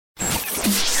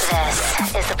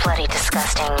is a Bloody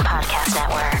Disgusting Podcast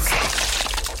Network.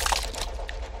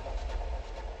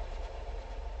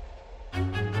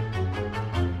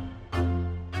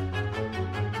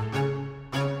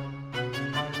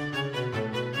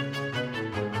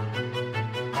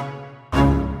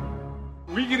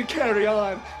 We're gonna carry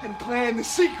on and plan the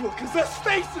sequel, because let's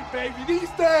face it, baby, these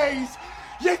days,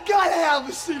 you gotta have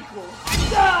a sequel.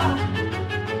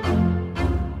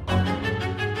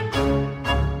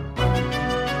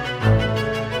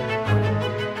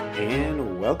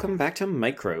 And welcome back to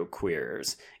Micro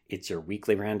Queers. It's your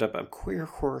weekly roundup of queer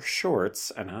horror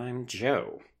shorts, and I'm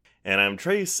Joe. And I'm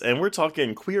Trace, and we're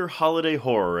talking queer holiday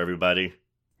horror, everybody.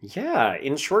 Yeah,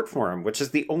 in short form, which is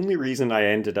the only reason I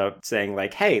ended up saying,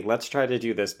 like, hey, let's try to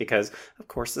do this, because, of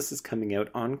course, this is coming out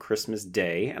on Christmas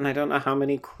Day, and I don't know how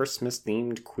many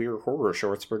Christmas-themed queer horror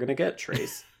shorts we're gonna get,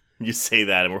 Trace. You say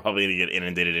that, and we're probably going to get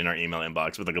inundated in our email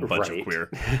inbox with, like, a bunch of queer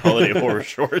holiday horror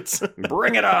shorts.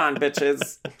 Bring it on,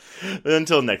 bitches!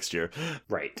 Until next year.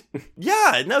 Right.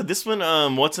 Yeah, no, this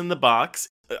one, What's in the Box?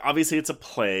 Obviously, it's a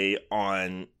play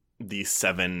on the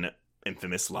Seven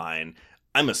infamous line,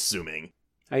 I'm assuming.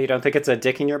 Oh, you don't think it's a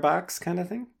dick in your box kind of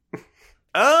thing?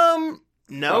 No.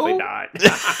 Probably not.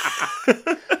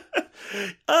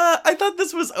 I thought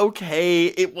this was okay.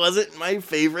 It wasn't my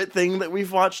favorite thing that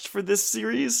we've watched for this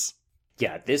series.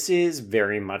 Yeah, this is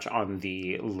very much on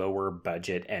the lower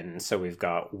budget end. So we've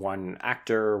got one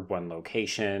actor, one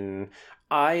location.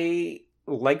 I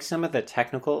like some of the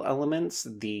technical elements.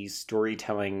 The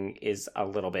storytelling is a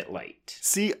little bit light.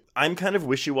 See, I'm kind of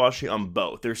wishy-washy on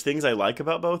both. There's things I like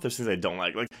about both, there's things I don't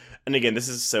like. And again, this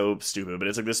is so stupid, but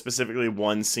it's like there's specifically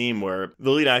one scene where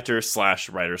the lead actor slash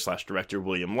writer slash director,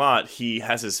 William Lott, he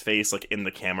has his face like in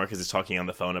the camera because he's talking on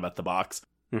the phone about the box.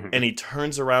 Mm-hmm. And he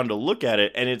turns around to look at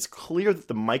it, and it's clear that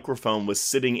the microphone was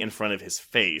sitting in front of his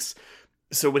face.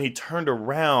 So when he turned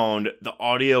around, the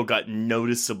audio got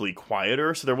noticeably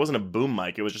quieter. So there wasn't a boom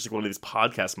mic. It was just like one of these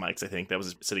podcast mics, I think, that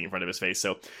was sitting in front of his face.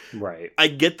 So right. I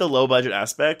get the low budget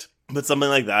aspect, but something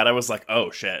like that, I was like,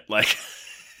 oh shit. Like,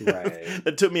 right.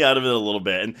 That took me out of it a little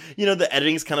bit. And, you know, the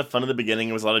editing's kind of fun in the beginning.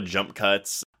 It was a lot of jump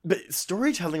cuts. But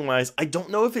storytelling wise, I don't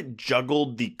know if it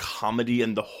juggled the comedy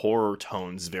and the horror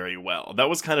tones very well. That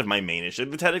was kind of my main issue.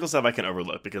 The technical stuff I can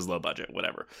overlook because low budget,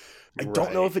 whatever. I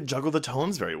don't know if it juggled the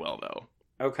tones very well, though.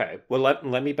 Okay, well,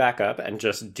 let me back up and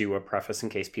just do a preface in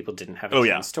case people didn't have a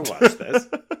chance to watch this.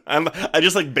 I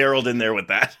just, like, barreled in there with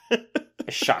that.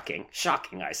 Shocking,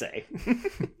 I say.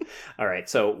 All right,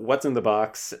 so what's in the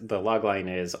box? The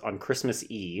logline is, on Christmas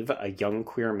Eve, a young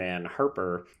queer man,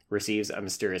 Harper, receives a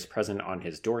mysterious present on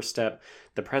his doorstep.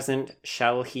 The present,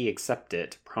 shall he accept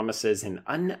it, promises an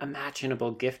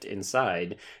unimaginable gift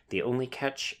inside. The only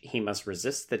catch, he must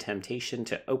resist the temptation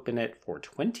to open it for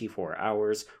 24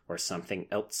 hours or something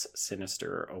else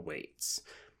sinister awaits.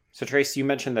 So Trace, you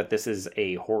mentioned that this is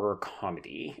a horror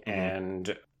comedy,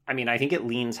 and I mean, I think it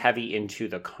leans heavy into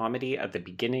the comedy at the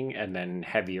beginning and then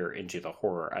heavier into the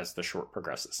horror as the short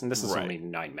progresses. And this is only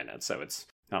 9 minutes, so it's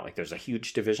not like there's a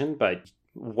huge division, but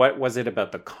what was it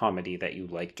about the comedy that you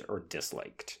liked or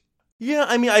disliked? Yeah,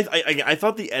 I mean, I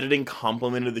thought the editing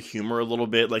complemented the humor a little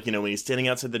bit. Like, you know, when he's standing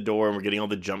outside the door and we're getting all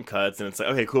the jump cuts and it's like,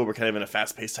 okay, cool, we're kind of in a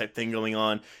fast-paced type thing going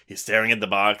on. He's staring at the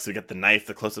box. We got the knife,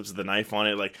 the close-ups of the knife on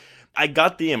it. Like, I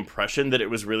got the impression that it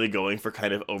was really going for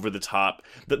kind of over the top.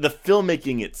 The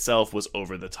filmmaking itself was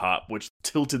over the top, which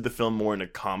tilted the film more into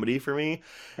comedy for me.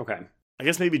 Okay. I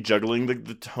guess maybe juggling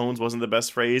the tones wasn't the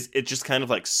best phrase. It just kind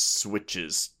of like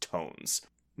switches tones.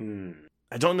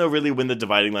 I don't know really when the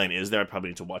dividing line is there. I probably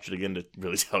need to watch it again to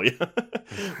really tell you.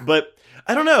 But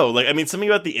I don't know. Like, I mean, something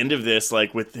about the end of this,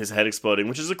 like with his head exploding,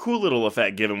 which is a cool little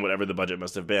effect given whatever the budget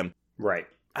must have been. Right.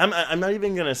 I'm not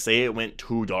even going to say it went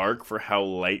too dark for how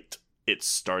light it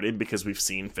started because we've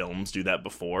seen films do that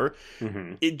before.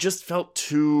 Mm-hmm. It just felt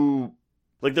too...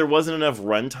 like, there wasn't enough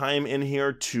runtime in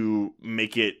here to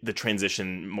make the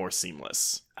transition more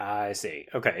seamless. I see.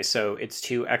 Okay, so it's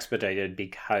too expedited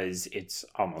because it's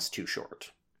almost too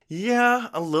short. Yeah,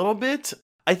 a little bit.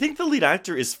 I think the lead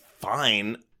actor is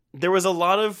fine. There was a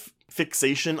lot of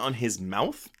fixation on his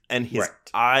mouth and his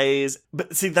eyes.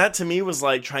 But see, that to me was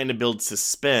like trying to build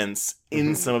suspense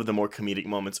in some of the more comedic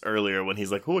moments earlier when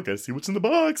he's like, oh, I gotta see what's in the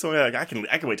box. Oh, yeah, I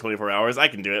can wait 24 hours. I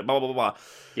can do it. Blah, blah, blah, blah.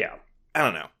 Yeah. I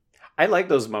don't know. I like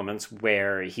those moments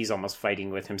where he's almost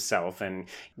fighting with himself and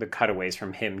the cutaways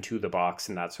from him to the box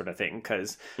and that sort of thing.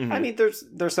 Because, I mean,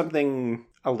 there's something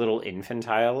a little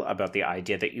infantile about the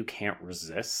idea that you can't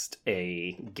resist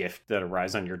a gift that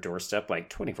arrives on your doorstep. Like,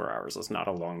 24 hours is not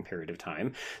a long period of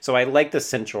time. So I like the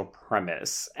central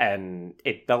premise, and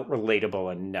it felt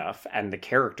relatable enough, and the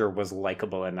character was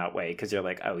likable in that way, because you're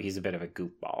like, oh, he's a bit of a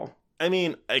goofball. I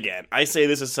mean, again, I say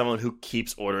this as someone who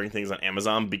keeps ordering things on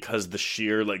Amazon because the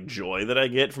sheer, like, joy that I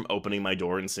get from opening my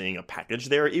door and seeing a package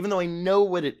there, even though I know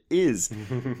what it is,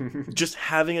 just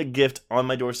having a gift on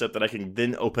my doorstep that I can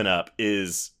then open up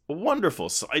is wonderful.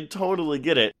 So I totally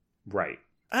get it. Right.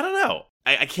 I don't know.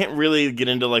 I can't really get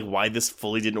into, like, why this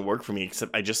fully didn't work for me,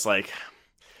 except I just, like,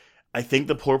 I think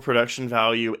the poor production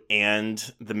value and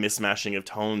the mismatching of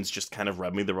tones just kind of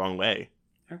rubbed me the wrong way.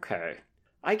 Okay.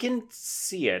 I can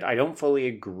see it. I don't fully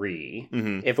agree,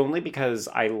 Mm-hmm. if only because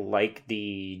I like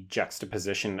the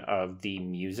juxtaposition of the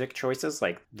music choices,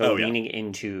 like the leaning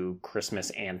into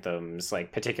Christmas anthems,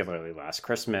 like particularly Last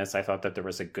Christmas. I thought that there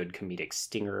was a good comedic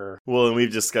stinger. Well, and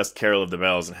we've discussed Carol of the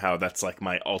Bells and how that's, like,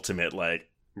 my ultimate, like,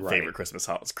 Right. favorite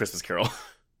Christmas Carol.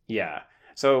 Yeah.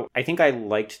 So I think I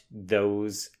liked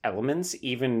those elements,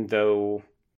 even though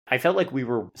I felt like we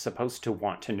were supposed to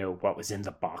want to know what was in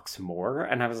the box more.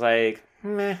 And I was like,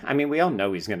 meh. I mean, we all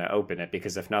know he's going to open it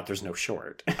because if not, there's no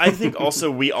short. I think also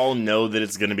we all know that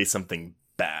it's going to be something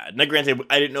bad. Now, granted,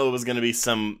 I didn't know it was going to be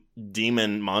some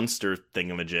demon monster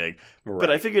thingamajig,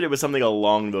 but I figured it was something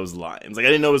along those lines. Like, I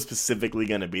didn't know it was specifically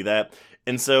going to be that.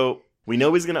 And so we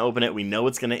know he's going to open it. We know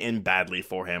it's going to end badly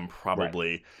for him, probably.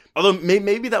 Right. Although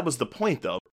maybe that was the point,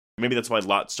 though. Maybe that's why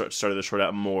Lot started the short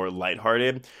out more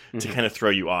lighthearted, to kind of throw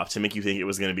you off, to make you think it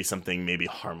was going to be something maybe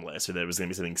harmless, or that it was going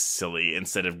to be something silly,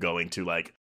 instead of going to,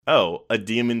 like, oh, a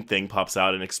demon thing pops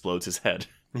out and explodes his head.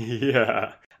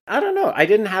 Yeah. I don't know. I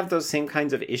didn't have those same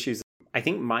kinds of issues. I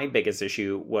think my biggest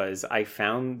issue was I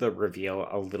found the reveal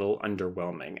a little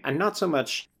underwhelming. And not so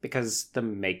much because the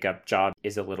makeup job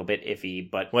is a little bit iffy,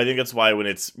 but... Well, I think that's why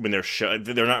when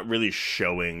they're not really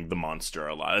showing the monster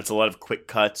a lot. It's a lot of quick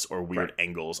cuts or weird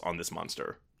angles on this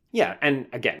monster. Yeah, and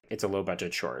again, it's a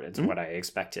low-budget short. It's what I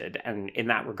expected. And in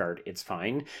that regard, it's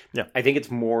fine. Yeah. I think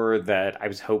it's more that I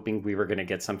was hoping we were going to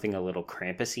get something a little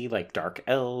Krampus-y, like Dark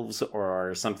Elves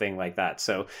or something like that.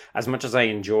 So as much as I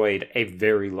enjoyed a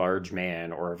very large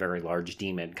man or a very large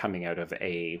demon coming out of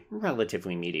a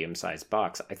relatively medium-sized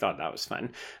box, I thought that was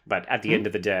fun. But at the end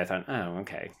of the day, I thought, oh,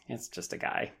 okay, it's just a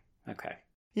guy. Okay.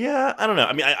 Yeah, I don't know.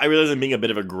 I mean, I realize I'm being a bit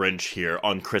of a Grinch here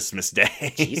on Christmas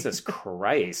Day. Jesus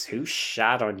Christ, who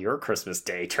shat on your Christmas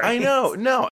Day train? I know,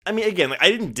 no. I mean, again, like,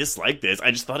 I didn't dislike this.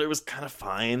 I just thought it was kind of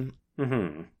fine.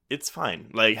 Mm-hmm. It's fine.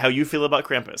 Like, how you feel about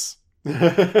Krampus.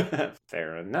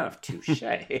 Fair enough, touche.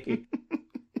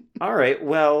 All right,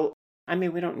 well, I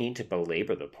mean, we don't need to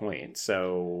belabor the point,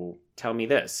 so tell me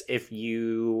this. If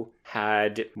you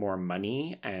had more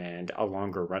money and a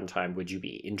longer runtime, would you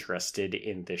be interested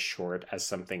in this short as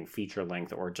something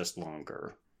feature-length or just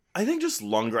longer? I think just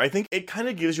longer. I think it kind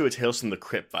of gives you a Tales from the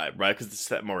Crypt vibe, right? Because it's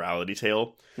that morality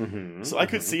tale. Mm-hmm, so I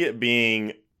could see it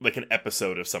being like an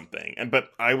episode of something. But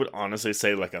I would honestly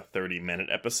say like a 30-minute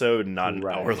episode, not an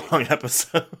hour-long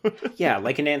episode. Yeah,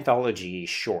 like an anthology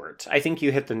short. I think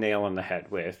you hit the nail on the head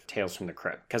with Tales from the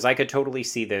Crypt. Because I could totally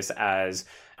see this as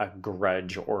a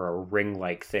Grudge or a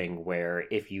Ring-like thing where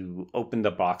if you open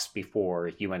the box before,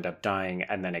 you end up dying,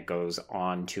 and then it goes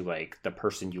on to like the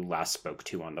person you last spoke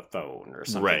to on the phone or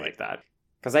something like that.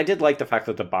 Because I did like the fact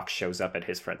that the box shows up at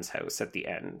his friend's house at the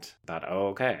end. Thought, oh,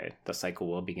 okay, the cycle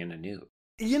will begin anew.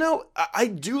 You know, I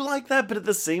do like that, but at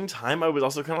the same time, I was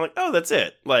also kind of like, oh, that's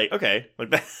it. Like, okay, like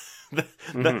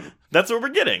that's what we're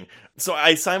getting. So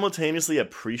I simultaneously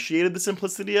appreciated the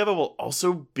simplicity of it while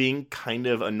also being kind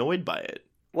of annoyed by it.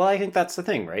 Well, I think that's the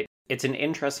thing, right? It's an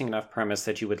interesting enough premise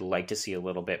that you would like to see a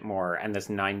little bit more, and this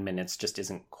 9 minutes just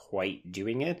isn't quite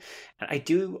doing it. And I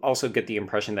do also get the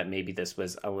impression that maybe this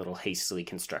was a little hastily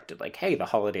constructed. Like, hey, the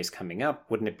holiday's coming up.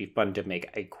 Wouldn't it be fun to make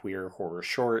a queer horror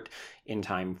short in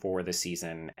time for the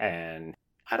season? And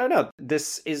I don't know.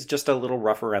 This is just a little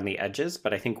rough around the edges,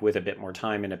 but I think with a bit more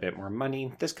time and a bit more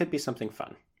money, this could be something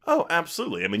fun. Oh,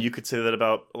 absolutely. I mean, you could say that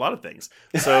about a lot of things.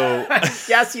 So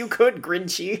yes, you could,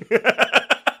 Grinchy.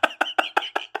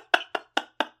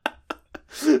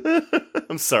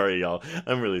 I'm sorry, y'all.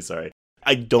 I'm really sorry.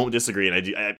 I don't disagree,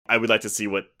 and I would like to see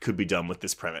what could be done with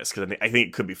this premise, because I think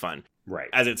it could be fun. Right.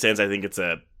 As it stands, I think it's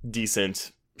a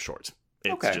decent short.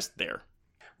 It's just there.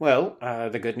 Well,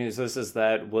 the good news is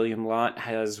that William Lott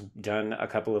has done a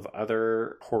couple of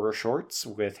other horror shorts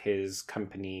with his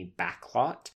company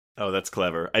Backlot. Oh, that's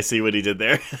clever. I see what he did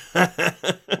there.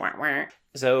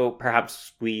 So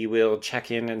perhaps we will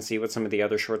check in and see what some of the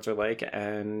other shorts are like,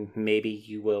 and maybe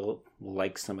you will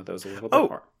like some of those a little bit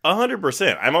more.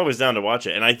 100%. I'm always down to watch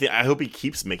it, and I hope he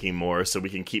keeps making more so we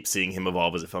can keep seeing him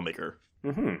evolve as a filmmaker.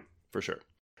 Mm-hmm. For sure.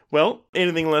 Well,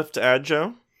 anything left to add,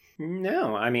 Joe?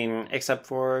 No, I mean, except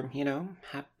for,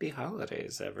 happy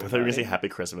holidays, everybody. I thought you were going to say happy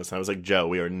Christmas, and I was like, Joe,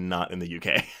 we are not in the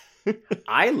UK.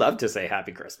 I love to say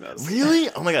Happy Christmas. Really?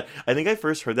 Oh my god. I think I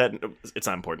first heard that. It's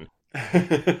not important.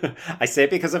 I say it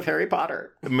because of Harry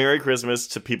Potter. Merry Christmas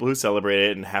to people who celebrate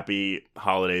it, and happy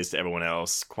holidays to everyone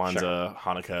else. Kwanzaa,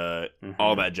 Hanukkah,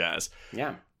 all that jazz.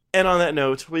 Yeah. And on that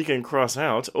note, we can cross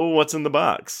out what's in the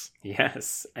box.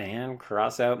 Yes, and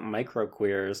cross out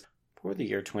microqueers for the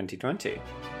year 2020.